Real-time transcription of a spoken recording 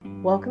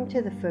Welcome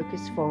to the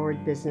Focus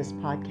Forward Business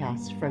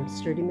Podcast from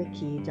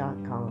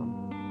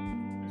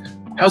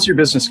SturdyMcKee.com. How's your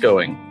business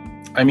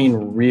going? I mean,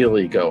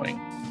 really going.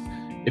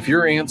 If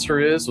your answer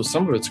is, well,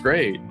 some of it's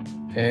great,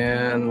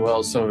 and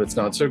well, some of it's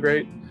not so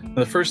great, then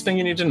the first thing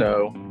you need to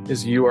know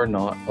is you are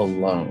not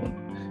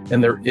alone.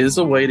 And there is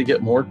a way to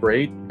get more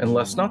great and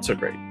less not so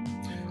great.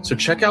 So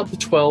check out the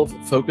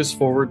 12 Focus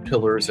Forward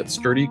pillars at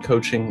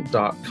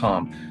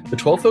SturdyCoaching.com. The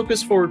 12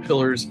 Focus Forward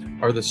pillars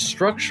are the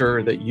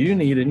structure that you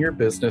need in your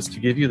business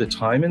to give you the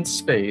time and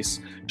space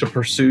to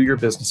pursue your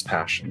business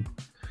passion.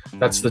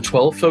 That's the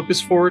 12 Focus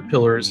Forward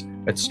pillars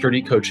at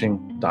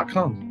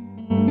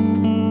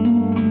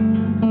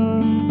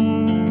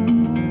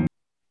SturdyCoaching.com.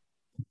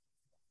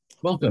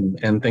 Welcome,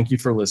 and thank you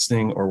for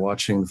listening or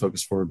watching the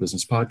Focus Forward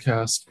Business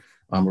Podcast,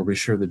 where we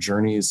share the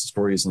journeys,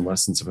 stories, and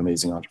lessons of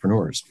amazing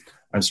entrepreneurs.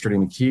 I'm Sturdy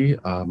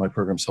McKee. My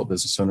programs help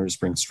business owners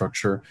bring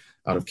structure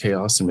out of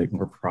chaos and make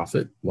more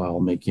profit while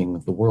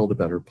making the world a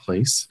better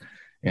place.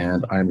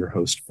 And I'm your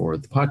host for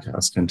the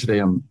podcast. And today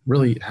I'm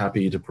really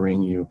happy to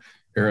bring you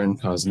Aaron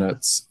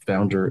Kosnetz,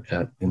 founder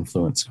at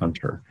Influence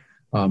Hunter.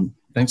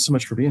 Thanks so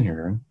much for being here,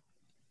 Aaron.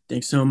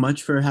 Thanks so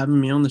much for having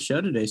me on the show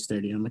today,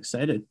 Sturdy. I'm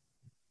excited.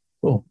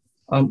 Cool.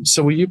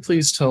 So will you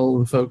please tell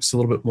the folks a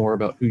little bit more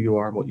about who you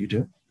are and what you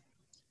do?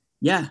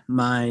 Yeah,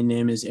 my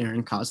name is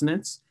Aaron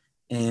Kosnetz,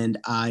 and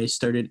I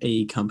started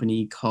a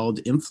company called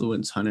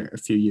Influence Hunter a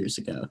few years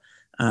ago.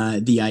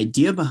 The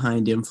idea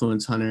behind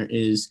Influence Hunter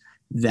is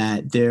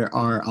that there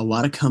are a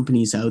lot of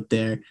companies out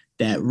there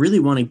that really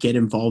want to get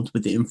involved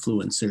with the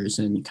influencers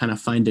and kind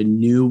of find a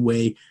new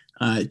way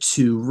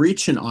to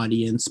reach an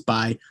audience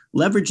by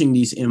leveraging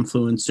these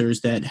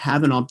influencers that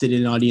have an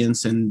opted-in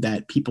audience and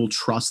that people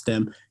trust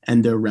them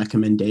and their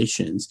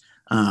recommendations.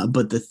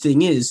 But the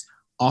thing is,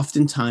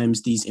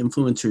 oftentimes these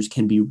influencers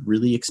can be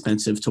really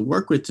expensive to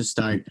work with to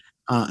start,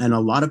 and a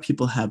lot of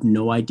people have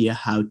no idea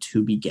how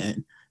to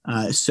begin.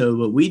 So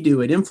what we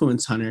do at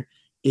Influence Hunter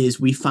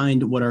is we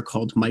find what are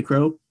called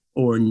micro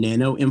or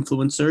nano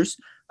influencers,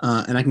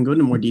 and I can go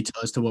into more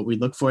detail as to what we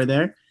look for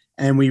there.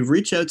 And we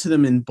reach out to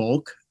them in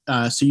bulk,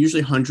 so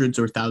usually hundreds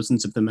or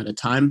thousands of them at a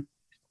time,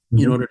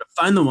 in order to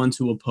find the ones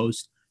who will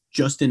post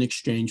just in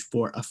exchange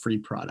for a free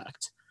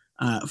product.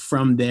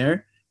 From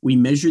there, we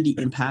measure the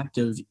impact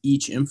of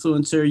each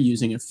influencer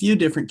using a few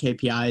different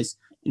KPIs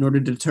in order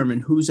to determine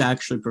who's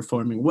actually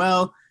performing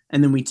well.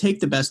 And then we take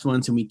the best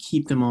ones and we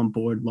keep them on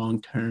board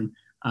long-term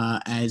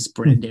as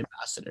brand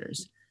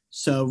ambassadors.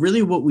 So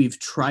really what we've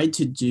tried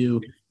to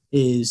do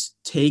is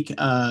take,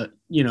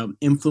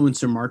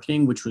 influencer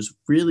marketing, which was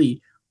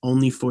really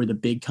only for the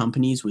big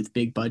companies with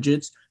big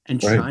budgets, and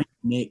try and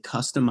make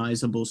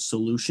customizable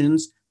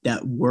solutions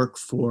that work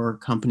for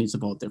companies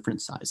of all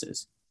different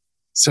sizes.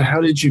 So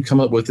how did you come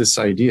up with this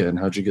idea and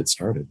how'd you get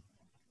started?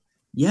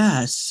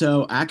 Yeah,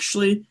 so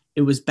actually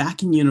it was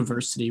back in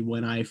university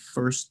when I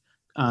first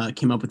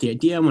came up with the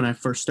idea. When I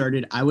first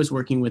started, I was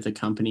working with a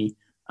company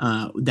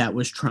that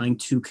was trying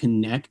to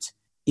connect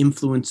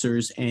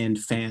influencers and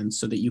fans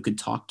so that you could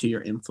talk to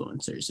your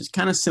influencers. It's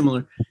kind of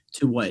similar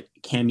to what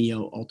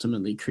Cameo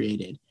ultimately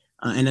created.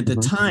 And at the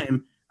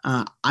time,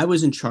 I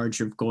was in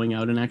charge of going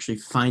out and actually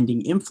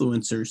finding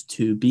influencers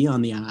to be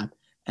on the app.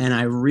 And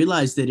I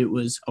realized that it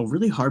was a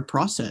really hard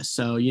process.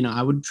 So,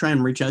 I would try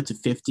and reach out to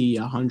 50,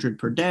 100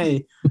 per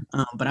day,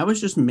 but I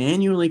was just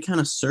manually kind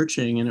of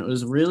searching, and it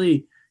was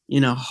really,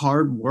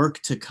 hard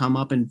work to come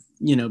up and,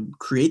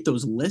 create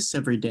those lists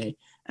every day.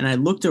 And I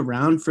looked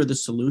around for the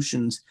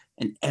solutions,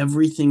 and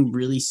everything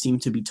really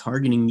seemed to be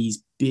targeting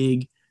these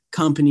big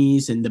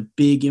companies and the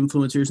big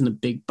influencers and the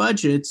big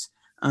budgets.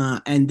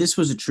 And this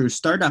was a true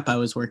startup I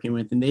was working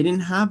with, and they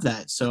didn't have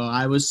that. So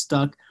I was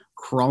stuck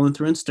crawling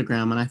through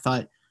Instagram, and I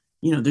thought,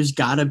 there's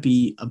got to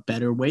be a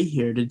better way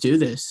here to do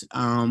this.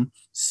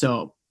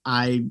 So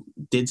I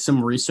did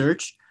some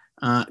research,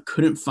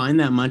 couldn't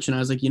find that much. And I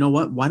was like, you know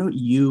what? Why don't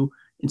you,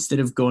 instead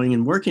of going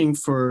and working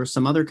for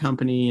some other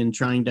company and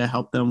trying to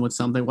help them with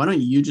something, why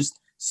don't you just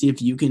see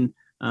if you can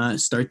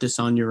start this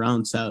on your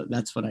own? So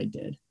that's what I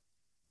did.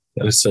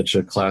 That is such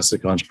a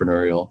classic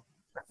entrepreneurial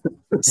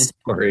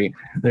story.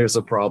 There's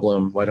a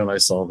problem. Why don't I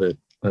solve it?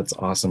 That's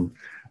awesome.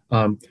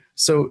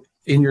 So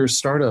in your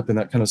startup, in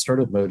that kind of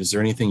startup mode, is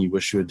there anything you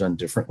wish you had done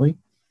differently?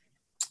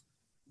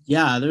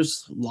 Yeah,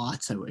 there's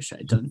lots I wish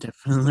I'd done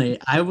differently.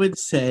 I would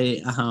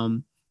say,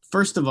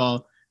 first of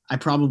all, I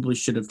probably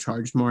should have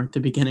charged more at the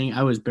beginning.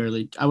 I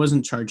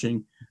wasn't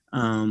charging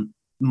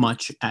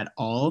much at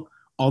all.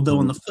 Although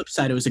on the flip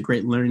side, it was a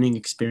great learning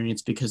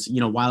experience because,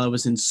 while I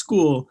was in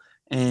school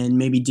and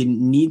maybe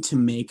didn't need to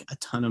make a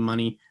ton of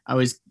money, I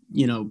was,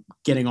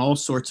 getting all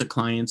sorts of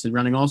clients and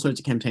running all sorts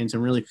of campaigns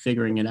and really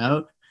figuring it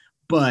out.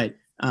 But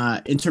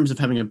in terms of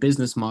having a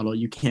business model,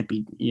 you can't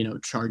be,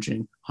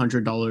 charging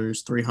 $100,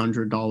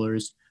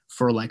 $300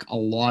 for like a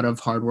lot of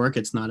hard work.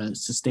 It's not a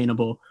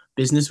sustainable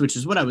business, which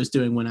is what I was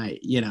doing when I,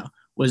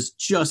 was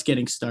just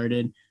getting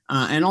started.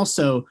 And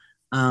also,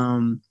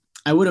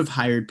 I would have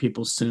hired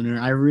people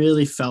sooner. I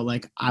really felt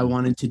like I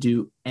wanted to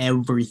do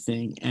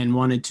everything and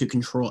wanted to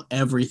control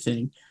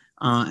everything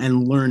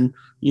and learn,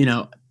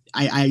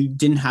 I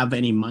didn't have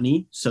any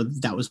money. So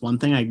that was one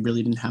thing. I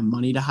really didn't have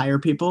money to hire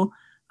people.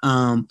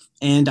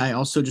 And I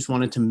also just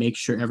wanted to make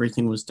sure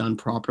everything was done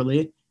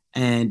properly.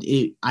 And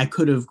I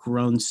could have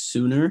grown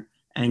sooner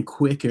and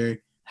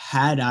quicker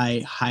had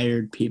I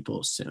hired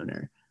people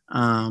sooner.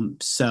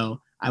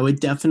 So I would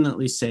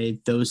definitely say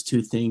those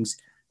two things.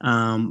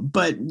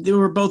 But they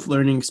were both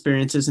learning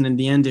experiences. And in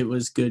the end, it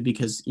was good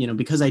because,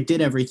 because I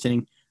did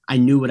everything, I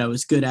knew what I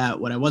was good at,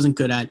 what I wasn't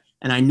good at,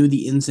 and I knew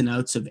the ins and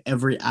outs of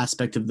every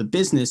aspect of the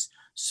business.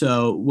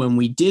 So when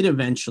we did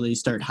eventually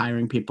start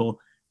hiring people,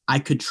 I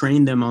could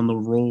train them on the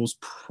roles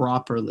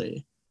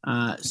properly.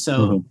 But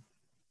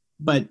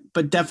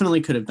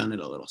definitely could have done it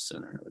a little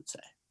sooner, I would say.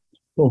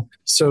 Cool.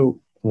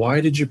 So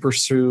why did you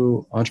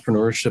pursue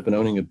entrepreneurship and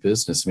owning a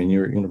business? I mean,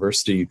 you're at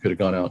university, you could have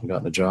gone out and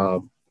gotten a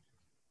job.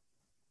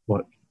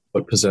 What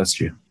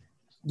possessed you?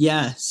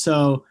 Yeah.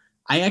 So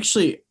I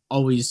actually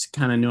always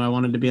kind of knew I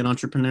wanted to be an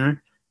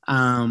entrepreneur.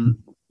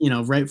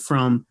 Right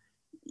from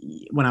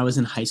when I was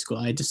in high school,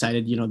 I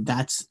decided,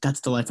 that's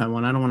the life I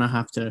want. I don't want to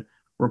have to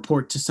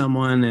report to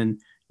someone and,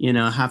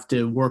 have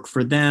to work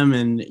for them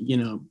and,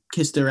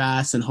 kiss their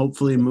ass and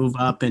hopefully move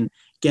up and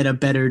get a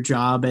better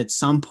job at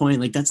some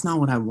point. Like, that's not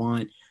what I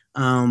want.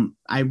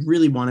 I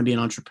really want to be an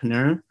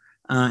entrepreneur.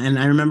 And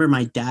I remember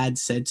my dad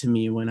said to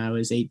me when I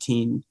was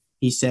 18,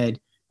 he said,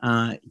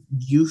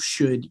 you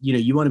should,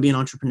 you want to be an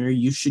entrepreneur,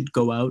 you should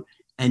go out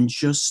and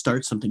just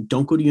start something.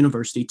 Don't go to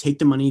university. Take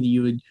the money that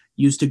you would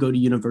use to go to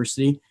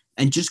university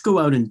and just go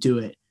out and do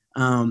it.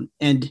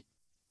 And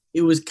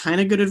it was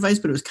kind of good advice,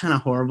 but it was kind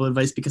of horrible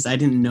advice because I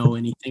didn't know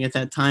anything at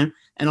that time.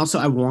 And also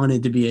I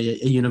wanted to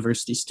be a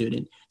university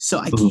student. So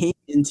I came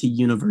into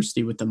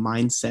university with the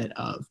mindset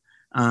of,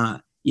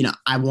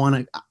 I want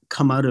to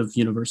come out of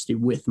university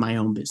with my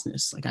own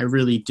business. Like I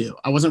really do.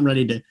 I wasn't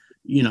ready to,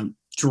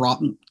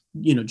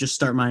 just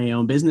start my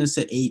own business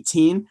at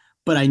 18,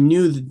 but I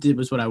knew that it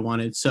was what I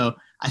wanted. So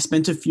I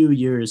spent a few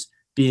years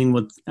being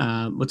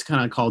what's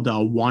kind of called a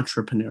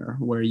wantrepreneur,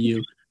 where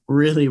you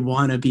really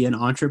want to be an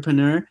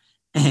entrepreneur.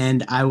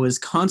 And I was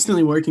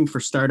constantly working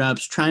for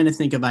startups, trying to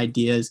think of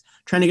ideas,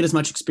 trying to get as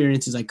much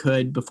experience as I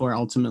could before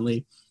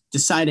ultimately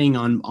deciding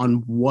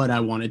on what I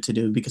wanted to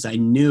do, because I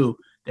knew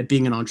that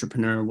being an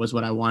entrepreneur was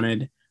what I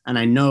wanted. And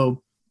I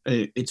know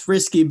it's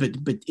risky, but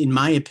in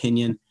my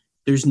opinion,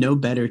 there's no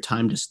better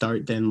time to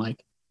start than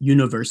like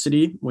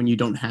university, when you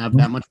don't have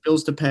that much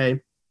bills to pay.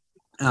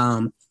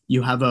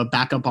 You have a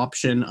backup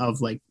option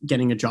of like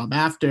getting a job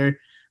after.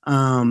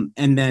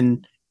 And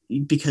then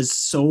because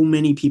so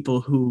many people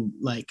who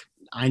like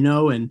I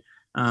know, and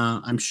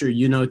I'm sure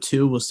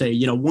too, will say,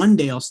 one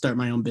day I'll start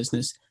my own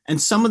business. And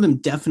some of them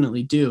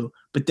definitely do.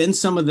 But then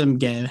some of them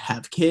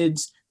have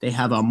kids, they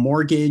have a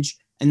mortgage,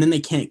 and then they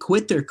can't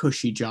quit their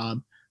cushy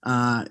job.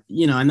 And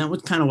that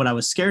was kind of what I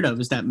was scared of,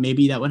 is that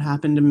maybe that would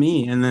happen to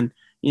me. And then,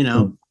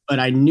 but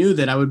I knew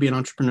that I would be an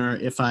entrepreneur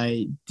if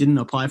I didn't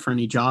apply for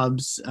any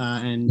jobs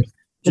and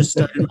just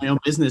started my own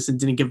business and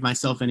didn't give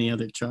myself any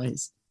other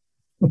choice.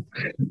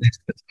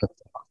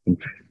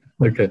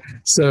 Okay.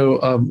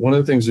 So one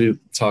of the things we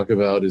talk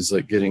about is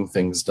like getting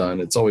things done.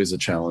 It's always a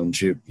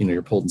challenge.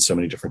 You're pulled in so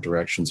many different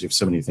directions. You have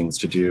so many things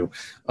to do.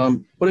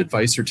 What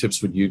advice or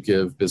tips would you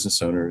give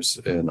business owners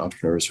and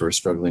entrepreneurs who are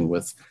struggling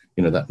with,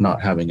 that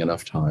not having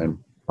enough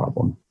time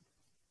problem?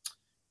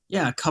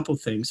 Yeah, a couple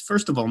things.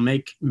 First of all,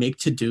 make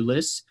to-do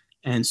lists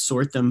and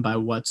sort them by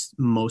what's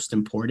most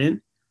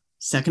important.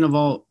 Second of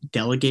all,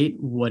 delegate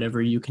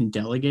whatever you can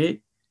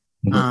delegate.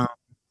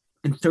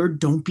 And third,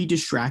 don't be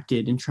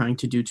distracted in trying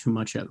to do too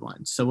much at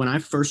once. So when I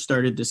first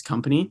started this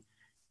company,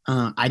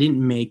 I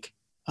didn't make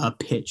a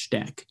pitch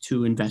deck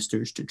to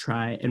investors to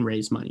try and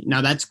raise money.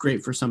 Now that's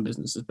great for some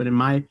businesses, but in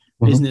my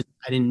business,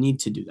 I didn't need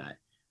to do that.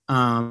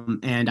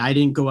 And I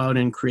didn't go out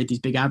and create these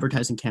big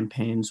advertising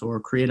campaigns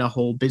or create a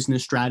whole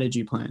business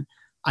strategy plan.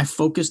 I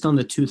focused on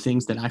the two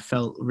things that I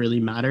felt really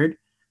mattered,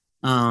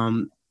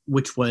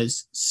 which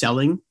was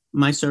selling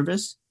my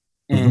service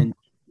and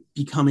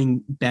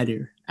becoming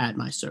better at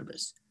my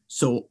service.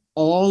 So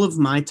all of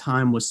my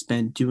time was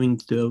spent doing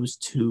those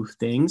two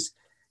things.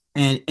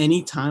 And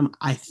anytime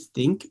I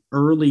think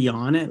early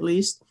on, at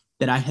least,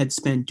 that I had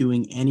spent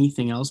doing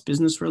anything else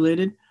business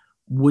related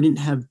wouldn't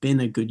have been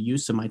a good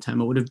use of my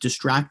time. It would have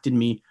distracted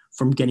me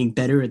from getting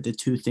better at the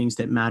two things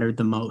that mattered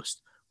the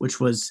most, which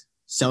was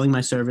selling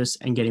my service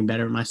and getting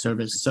better at my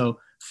service. So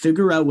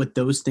figure out what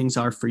those things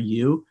are for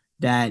you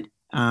that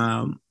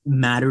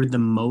matter the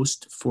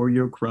most for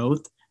your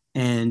growth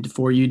and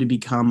for you to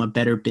become a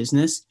better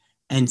business,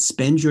 and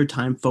spend your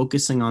time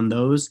focusing on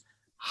those.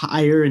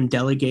 Hire and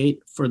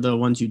delegate for the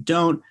ones you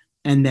don't.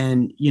 And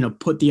then,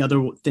 put the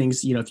other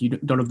things, if you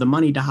don't have the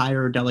money to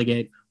hire or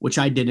delegate, which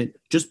I didn't,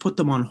 just put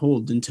them on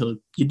hold until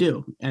you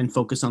do and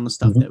focus on the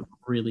stuff that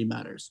really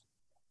matters.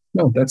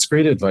 No, that's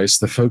great advice.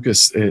 The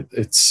focus,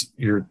 it's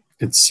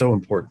so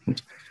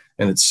important,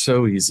 and it's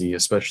so easy,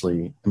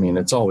 especially,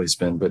 it's always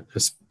been, but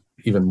it's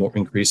even more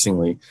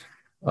increasingly,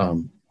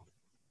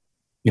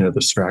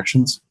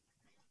 distractions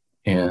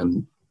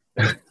and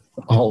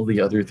all the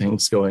other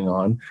things going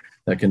on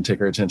that can take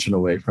our attention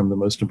away from the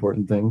most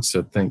important things.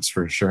 So thanks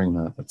for sharing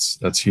that.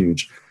 That's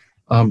huge.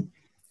 Um,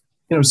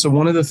 so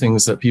one of the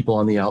things that people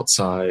on the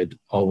outside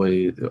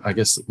always, I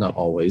guess not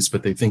always,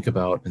 but they think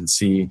about and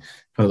see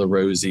kind of the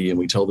rosy, and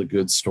we tell the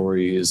good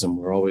stories, and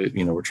we're always,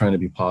 we're trying to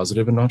be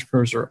positive, and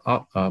entrepreneurs are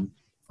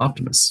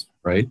optimists,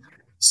 right?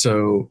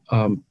 So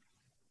what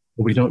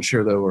we don't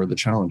share though are the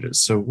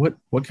challenges. So what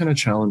kind of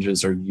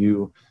challenges are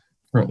you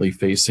currently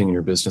facing in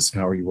your business,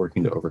 and how are you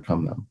working to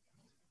overcome them?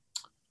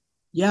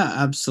 Yeah,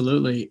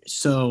 absolutely.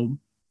 So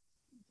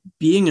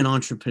being an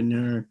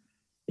entrepreneur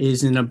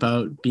isn't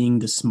about being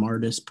the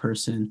smartest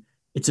person.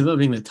 It's about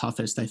being the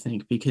toughest, I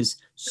think, because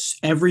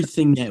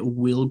everything that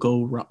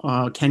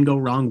can go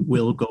wrong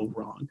will go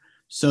wrong.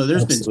 So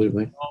there's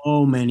Absolutely. been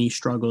so many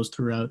struggles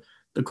throughout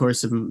the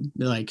course of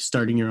like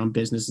starting your own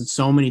business, and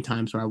so many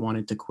times where I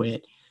wanted to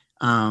quit.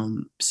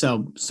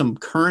 So some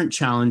current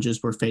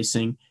challenges we're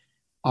facing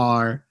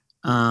are,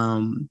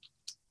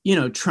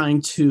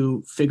 trying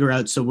to figure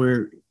out. So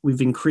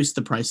we've increased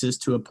the prices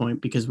to a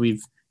point because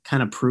we've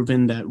kind of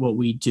proven that what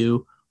we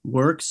do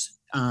works.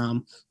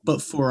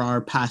 But for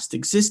our past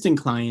existing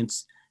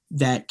clients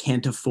that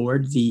can't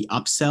afford the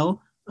upsell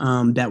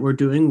that we're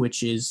doing,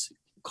 which is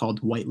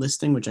called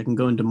whitelisting, which I can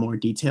go into more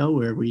detail,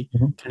 where we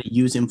kind of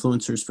use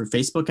influencers for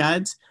Facebook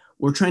ads,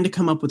 we're trying to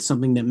come up with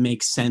something that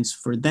makes sense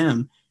for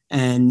them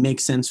and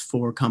makes sense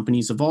for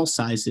companies of all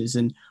sizes.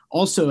 And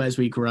also, as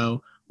we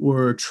grow,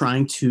 we're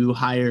trying to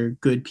hire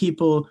good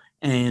people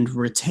and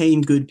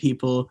retain good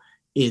people.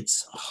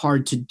 It's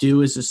hard to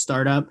do as a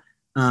startup.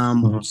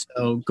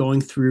 So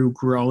going through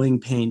growing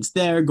pains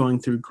there, going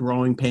through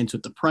growing pains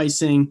with the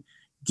pricing,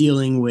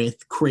 dealing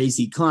with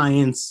crazy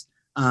clients,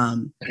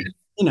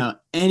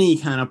 any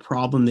kind of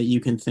problem that you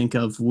can think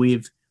of,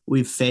 we've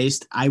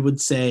faced. I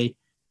would say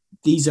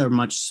these are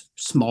much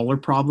smaller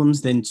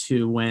problems than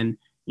to when,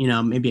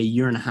 maybe a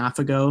year and a half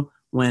ago,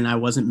 when I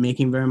wasn't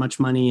making very much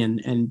money,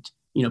 and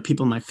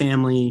people in my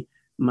family,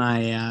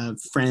 my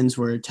friends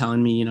were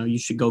telling me, you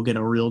should go get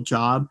a real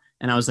job.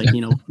 And I was like,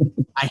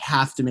 I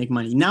have to make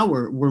money. Now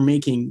we're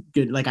making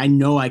good. Like, I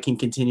know I can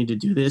continue to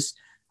do this.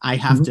 I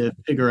have to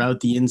figure out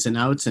the ins and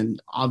outs.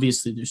 And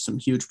obviously there's some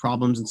huge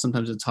problems, and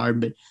sometimes it's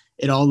hard, but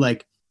it all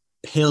like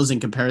pales in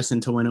comparison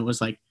to when it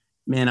was like,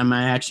 man, am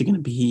I actually going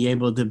to be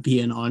able to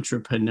be an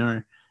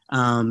entrepreneur?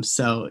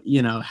 So,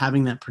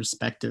 having that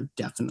perspective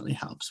definitely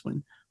helps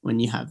when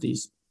you have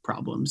these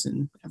problems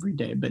in every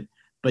day,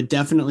 but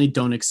definitely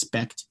don't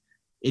expect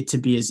it to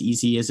be as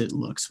easy as it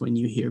looks when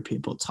you hear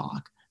people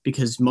talk,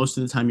 because most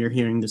of the time you're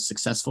hearing the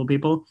successful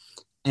people,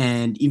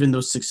 and even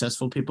those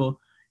successful people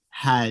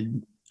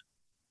had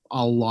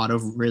a lot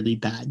of really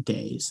bad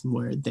days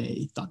where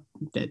they thought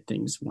that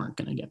things weren't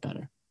going to get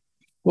better.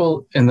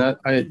 Well, and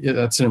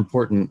that's an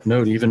important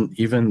note.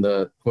 Even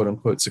the quote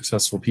unquote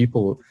successful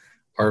people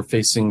are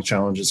facing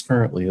challenges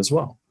currently as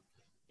well.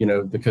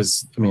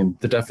 Because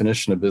the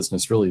definition of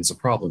business really is a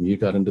problem. You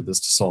got into this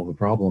to solve a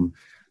problem.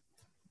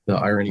 The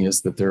irony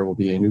is that there will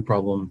be a new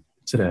problem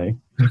today,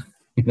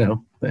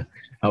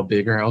 how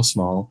big or how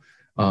small,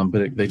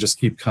 but they just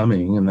keep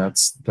coming, and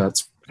that's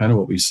kind of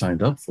what we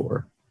signed up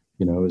for,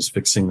 is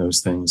fixing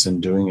those things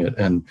and doing it.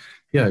 And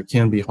yeah, it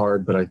can be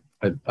hard, but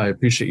I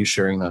appreciate you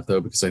sharing that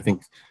though, because I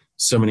think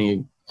so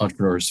many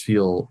entrepreneurs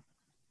feel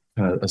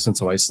kind of a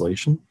sense of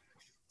isolation,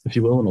 if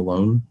you will, and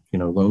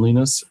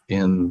loneliness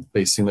in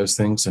facing those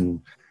things,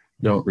 and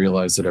don't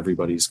realize that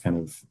everybody's kind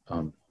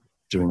of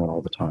doing that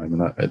all the time.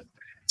 And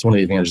it's one of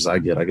the advantages I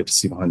get. I get to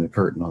see behind the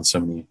curtain on so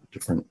many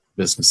different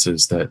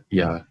businesses that,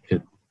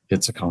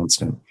 it's a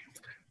constant.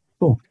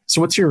 Cool. So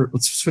let's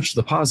switch to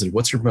the positive.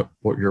 What's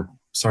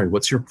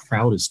your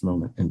proudest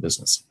moment in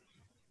business?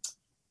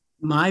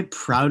 My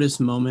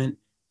proudest moment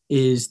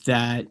is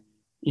that,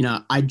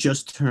 I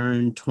just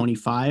turned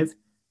 25.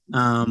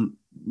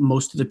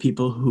 Most of the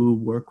people who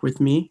work with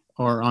me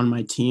or on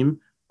my team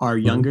are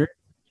younger,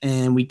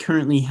 and we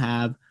currently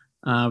have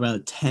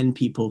about 10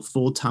 people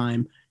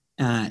full-time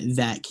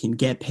that can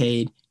get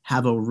paid,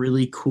 have a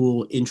really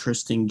cool,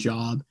 interesting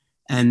job,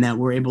 and that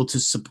we're able to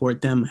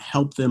support them,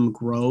 help them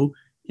grow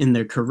in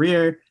their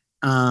career.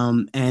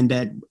 And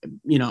that,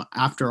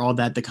 after all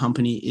that, the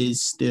company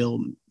is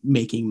still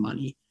making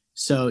money.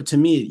 So to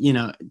me,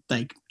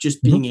 like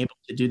just being able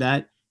to do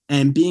that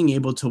and being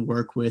able to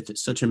work with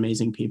such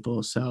amazing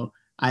people. So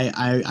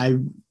I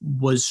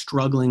was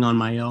struggling on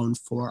my own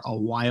for a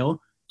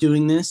while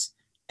doing this.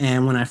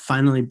 And when I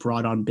finally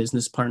brought on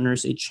business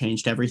partners, it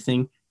changed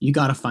everything. You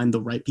got to find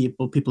the right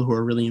people who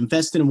are really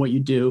invested in what you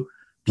do,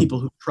 people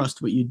who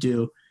trust what you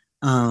do.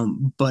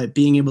 But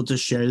being able to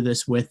share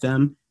this with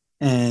them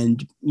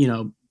and,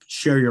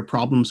 share your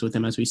problems with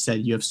them. As we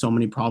said, you have so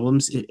many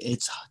problems.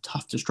 It's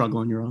tough to struggle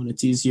on your own.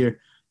 It's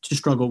easier to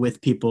struggle with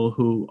people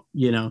who,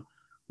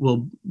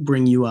 will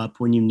bring you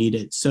up when you need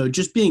it. So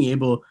just being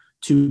able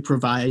to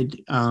provide,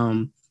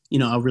 a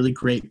really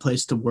great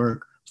place to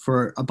work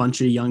for a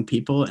bunch of young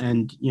people.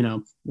 And,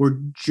 we're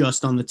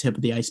just on the tip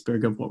of the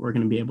iceberg of what we're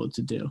going to be able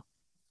to do.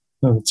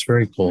 Oh, that's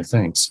very cool.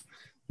 Thanks.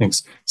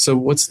 So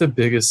what's the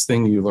biggest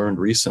thing you learned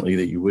recently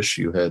that you wish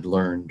you had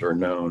learned or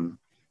known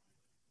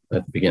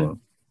at the beginning?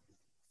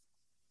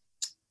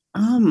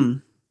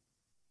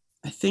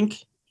 I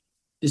think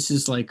this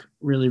is like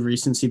really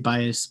recency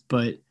bias,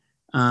 but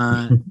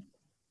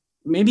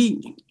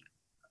maybe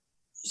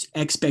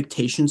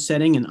expectation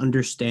setting and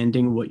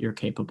understanding what you're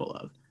capable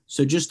of.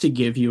 So just to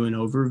give you an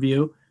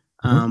overview,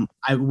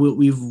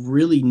 we've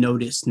really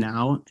noticed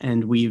now,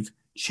 and we've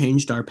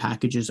changed our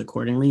packages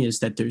accordingly, is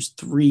that there's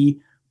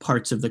three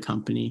parts of the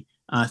company,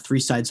 three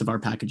sides of our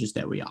packages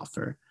that we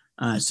offer.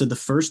 So the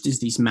first is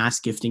these mass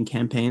gifting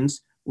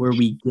campaigns where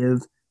we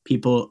give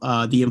people,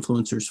 the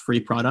influencers, free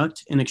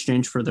product in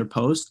exchange for their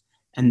post.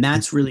 And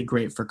that's really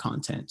great for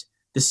content.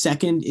 The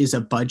second is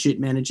a budget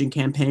managing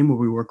campaign where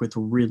we work with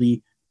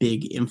really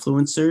big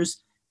influencers.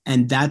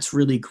 And that's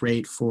really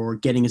great for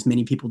getting as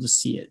many people to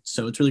see it.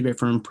 So it's really great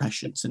for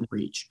impressions and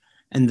reach.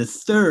 And the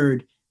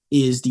third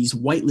is these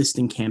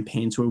whitelisting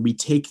campaigns where we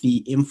take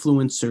the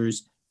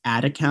influencer's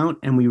ad account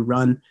and we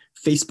run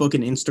Facebook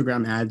and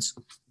Instagram ads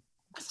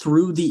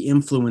through the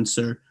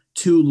influencer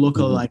to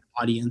lookalike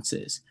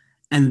audiences.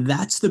 And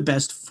that's the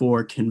best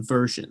for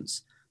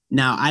conversions.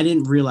 Now, I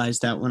didn't realize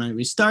that when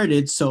we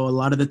started. So a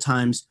lot of the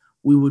times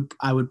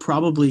I would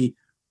probably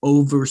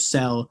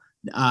oversell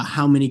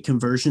how many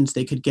conversions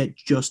they could get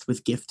just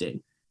with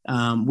gifting.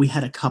 We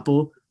had a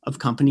couple of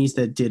companies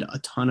that did a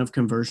ton of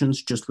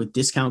conversions just with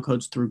discount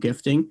codes through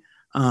gifting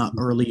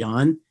early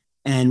on,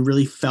 and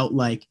really felt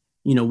like,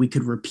 we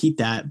could repeat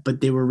that, but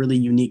they were really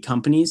unique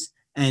companies.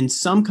 And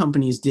some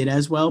companies did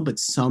as well, but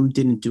some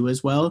didn't do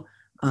as well.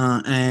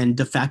 And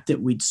the fact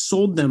that we'd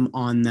sold them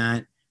on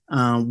that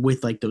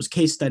with like those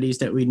case studies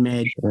that we'd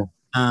made, Sure.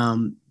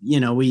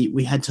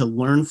 We had to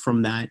learn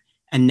from that.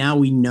 And now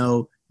we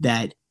know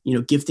that,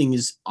 gifting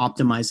is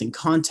optimizing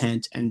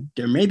content, and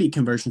there may be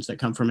conversions that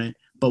come from it,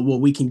 but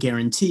what we can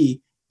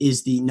guarantee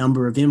is the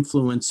number of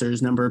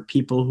influencers, number of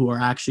people who are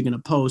actually going to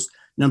post,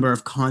 number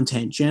of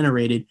content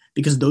generated,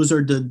 because those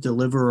are the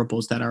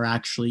deliverables that are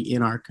actually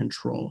in our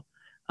control.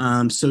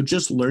 So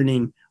just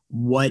learning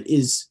what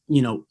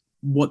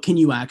can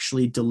you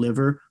actually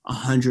deliver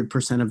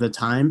 100% of the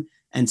time,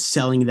 and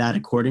selling that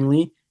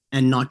accordingly,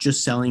 and not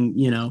just selling,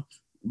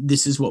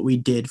 this is what we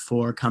did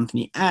for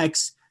company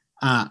X.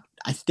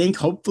 I think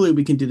hopefully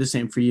we can do the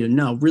same for you.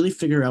 No, really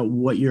figure out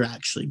what you're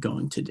actually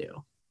going to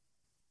do.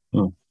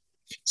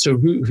 So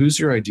who's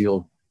your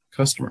ideal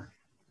customer?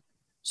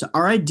 So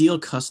our ideal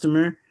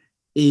customer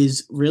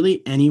is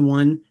really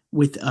anyone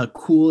with a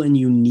cool and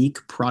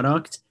unique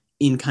product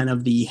in kind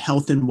of the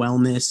health and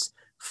wellness,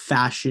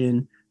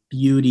 fashion,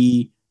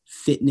 beauty,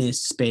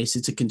 fitness space.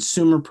 It's a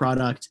consumer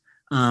product.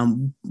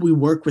 We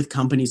work with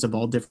companies of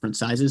all different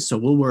sizes. So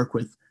we'll work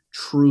with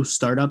true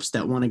startups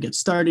that want to get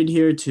started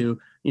here, to,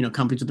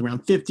 companies with around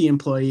 50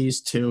 employees,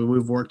 to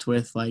we've worked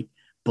with like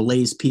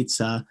Blaze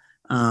Pizza,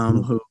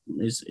 who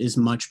is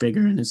much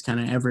bigger and is kind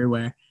of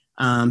everywhere.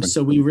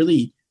 So we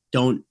really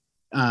don't,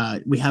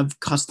 we have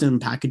custom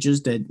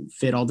packages that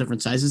fit all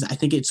different sizes. I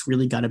think it's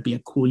really got to be a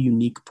cool,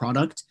 unique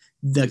product,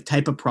 the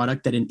type of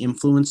product that an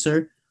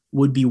influencer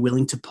would be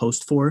willing to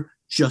post for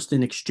just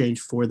in exchange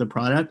for the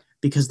product,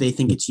 because they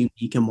think it's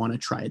unique and want to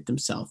try it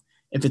themselves.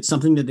 If it's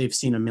something that they've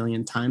seen a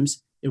million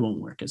times, it won't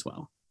work as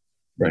well.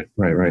 Right.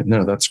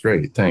 No, that's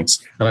great. Thanks.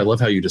 And I love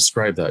how you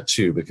describe that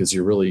too, because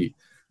you really,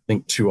 I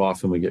think too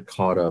often we get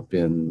caught up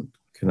in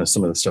kind of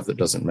some of the stuff that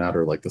doesn't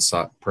matter, like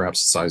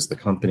perhaps the size of the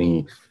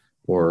company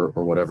or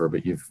whatever,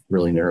 but you've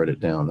really narrowed it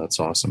down. That's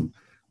awesome.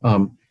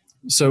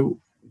 So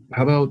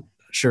how about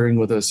sharing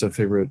with us a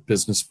favorite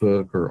business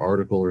book or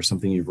article or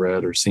something you've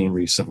read or seen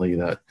recently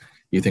that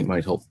you think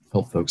might help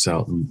folks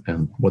out,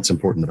 and what's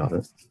important about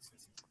it?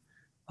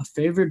 A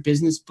favorite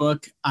business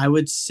book, I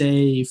would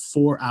say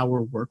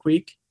 4-Hour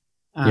Workweek.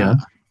 Yeah. Are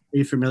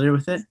you familiar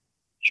with it?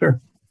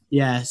 Sure.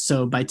 Yeah.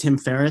 So by Tim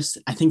Ferriss,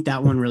 I think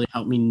that one really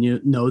helped me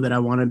know that I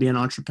want to be an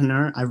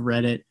entrepreneur. I've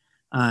read it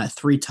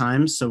 3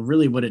 times. So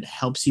really what it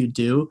helps you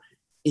do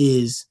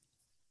is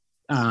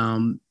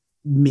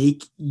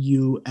make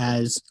you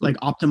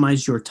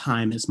optimize your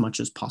time as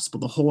much as possible.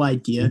 The whole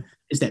idea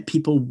is that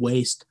people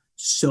waste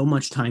so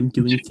much time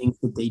doing things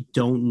that they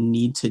don't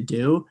need to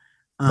do.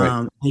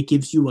 Right. It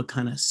gives you a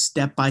kind of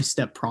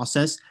step-by-step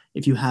process,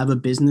 if you have a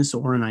business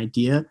or an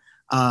idea,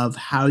 of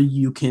how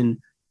you can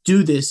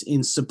do this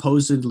in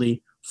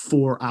supposedly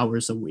 4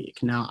 hours a week.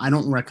 Now, I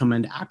don't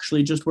recommend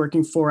actually just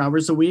working 4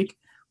 hours a week,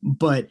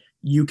 but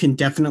you can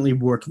definitely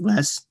work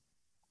less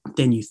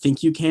than you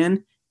think you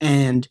can.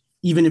 And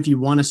even if you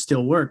want to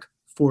still work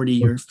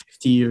 40 or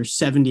 50 or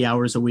 70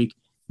 hours a week,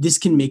 this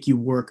can make you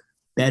work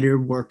better,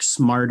 work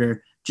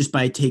smarter, just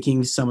by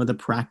taking some of the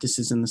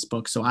practices in this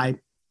book. So I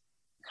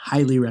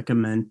highly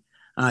recommend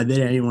that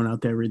anyone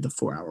out there read the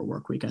 4-Hour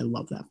Workweek. I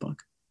love that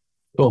book.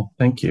 Cool.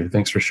 Thank you.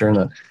 Thanks for sharing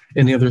that.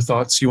 Any other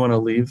thoughts you want to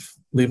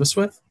leave us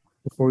with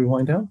before we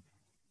wind down?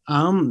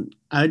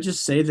 I would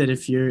just say that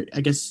if you're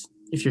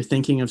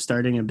thinking of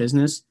starting a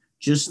business,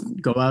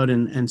 just go out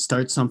and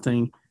start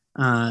something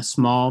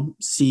small,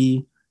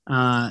 see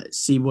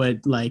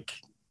what like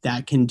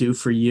that can do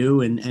for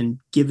you, and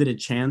give it a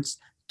chance.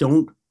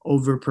 Don't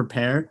over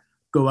prepare.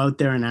 Go out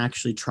there and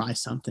actually try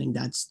something.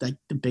 That's like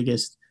the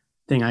biggest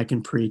thing I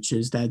can preach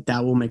is that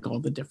will make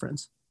all the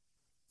difference.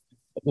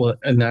 Well,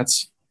 and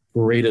that's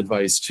great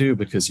advice too,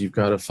 because you've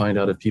got to find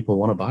out if people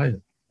want to buy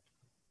it.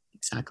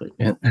 Exactly.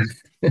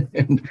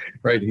 And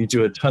right, you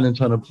do a ton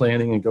of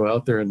planning and go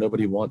out there and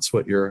nobody wants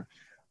what you're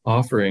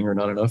offering, or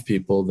not enough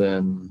people,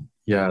 then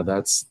yeah,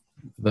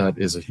 that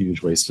is a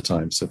huge waste of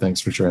time. So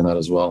thanks for sharing that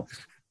as well.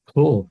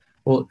 Cool.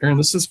 Well, Aaron,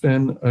 this has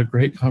been a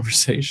great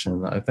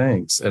conversation.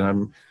 Thanks. And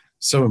I'm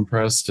so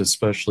impressed,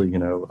 especially,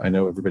 I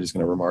know everybody's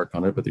going to remark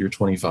on it, but you're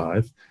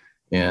 25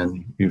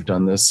 and you've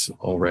done this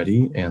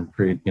already and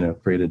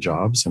created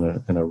jobs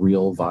in a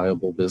real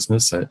viable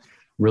business. I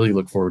really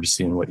look forward to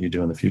seeing what you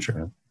do in the future,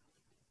 man.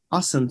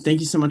 Awesome. Thank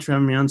you so much for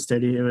having me on,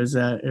 Sturdy. It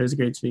was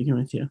great speaking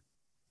with you.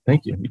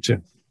 Thank you. You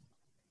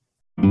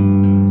too.